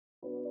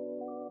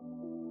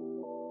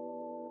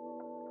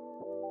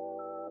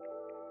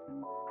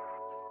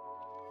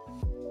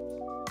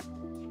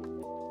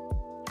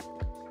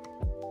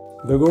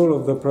The goal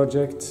of the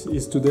project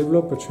is to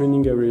develop a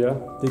training area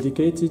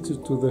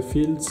dedicated to the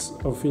fields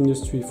of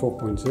Industry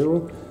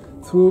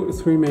 4.0 through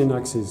three main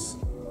axes: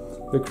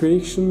 the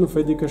creation of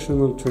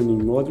educational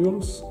training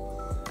modules,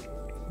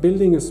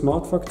 building a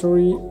smart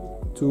factory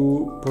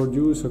to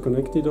produce a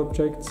connected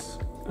object,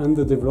 and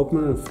the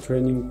development of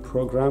training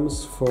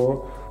programs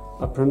for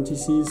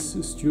apprentices,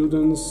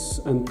 students,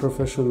 and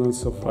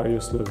professionals of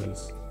various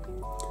levels.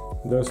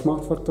 The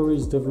Smart Factory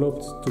is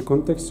developed to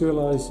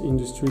contextualize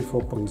Industry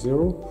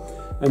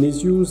 4.0 and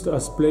is used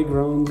as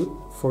playground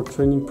for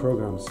training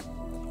programs.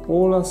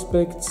 All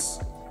aspects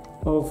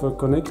of a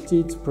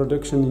connected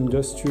production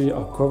industry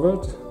are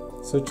covered,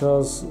 such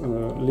as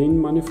lean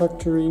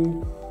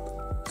manufacturing,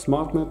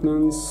 smart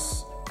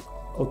maintenance,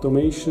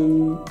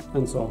 automation,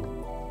 and so on.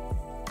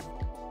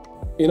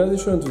 In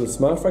addition to the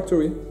Smart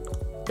Factory,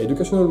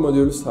 educational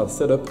modules are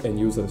set up and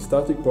used as a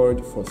starting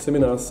point for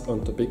seminars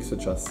on topics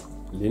such as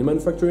lean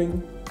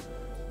manufacturing,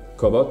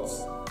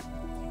 cobots,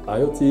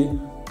 IoT,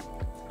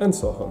 and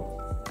so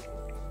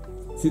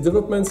on. The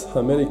developments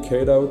are mainly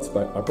carried out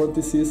by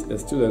apprentices and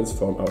students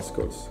from our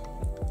schools,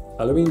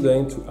 allowing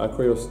them to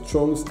acquire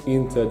strong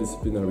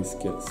interdisciplinary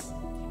skills.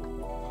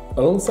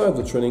 Alongside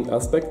the training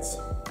aspects,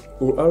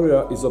 our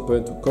area is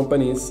open to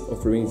companies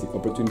offering the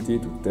opportunity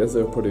to test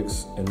their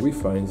products and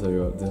refine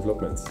their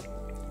developments.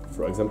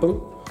 For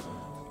example,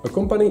 a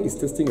company is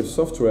testing a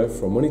software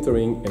for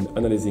monitoring and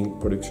analyzing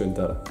production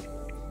data.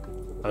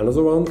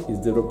 Another one is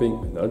developing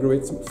an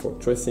algorithm for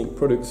tracing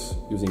products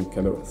using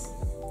cameras.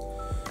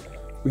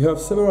 We have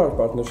several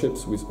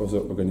partnerships with other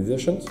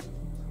organizations,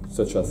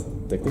 such as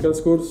technical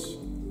schools,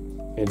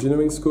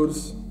 engineering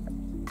schools,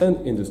 and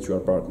industrial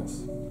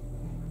partners.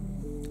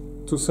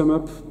 To sum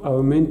up,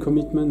 our main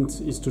commitment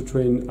is to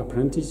train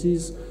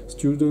apprentices,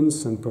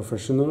 students, and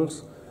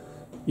professionals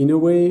in a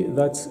way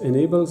that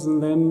enables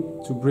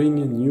them to bring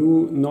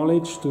new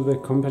knowledge to their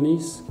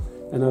companies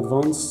and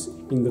advance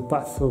in the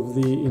path of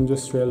the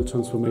industrial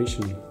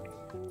transformation.